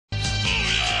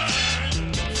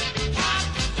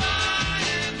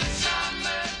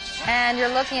And you're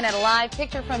looking at a live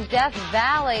picture from Death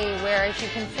Valley, where, as you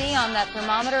can see on that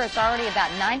thermometer, it's already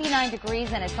about 99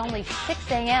 degrees, and it's only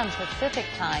 6 a.m. Pacific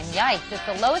time. Yikes. It's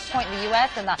the lowest point in the U.S.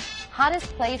 and the hottest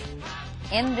place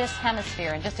in this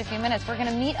hemisphere. In just a few minutes, we're going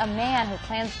to meet a man who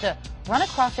plans to run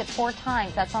across it 4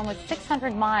 times. That's almost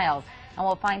 600 miles. And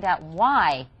we'll find out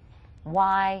why.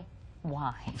 Maybe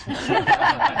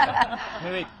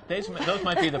those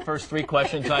might be the first 3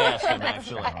 questions I ask him,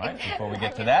 actually. Right. All right, before we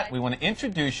get to that, we want to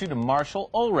introduce you to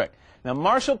Marshall Ulrich. Now,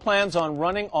 Marshall plans on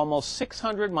running almost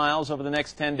 600 miles over the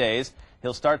next 10 days.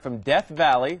 He'll start from Death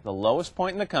Valley, the lowest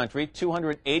point in the country,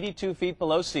 282 feet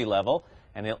below sea level,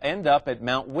 and he'll end up at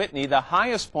Mount Whitney, the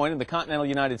highest point in the continental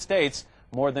United States,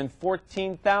 more than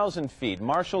 14,000 feet.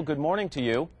 Marshall, good morning to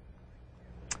you.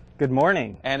 Good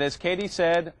morning. And as Katie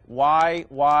said, why?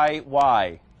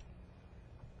 Well,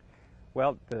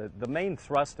 the main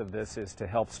thrust of this is to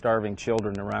help starving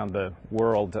children around the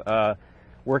world.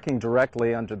 Working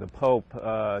directly under the Pope,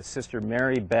 Sister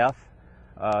Mary Beth,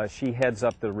 she heads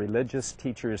up the Religious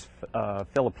Teachers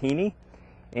Philippini,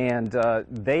 and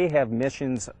they have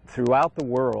missions throughout the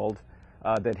world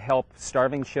that help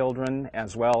starving children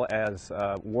as well as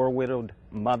war-widowed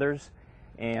mothers.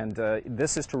 And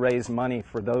this is to raise money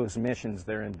for those missions.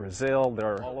 They're in Brazil,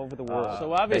 they're all over the world.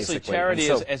 So obviously basically. charity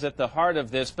is at the heart of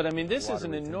this, but I mean, this is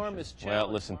an enormous challenge.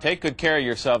 Well, listen, take good care of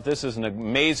yourself. This is an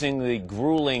amazingly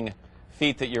grueling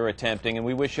feat that you're attempting, and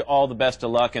we wish you all the best of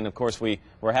luck, and of course we're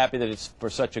happy that it's for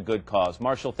such a good cause.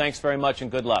 Marshall, thanks very much and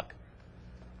good luck.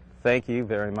 Thank you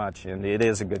very much, and it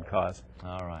is a good cause.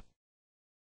 All right.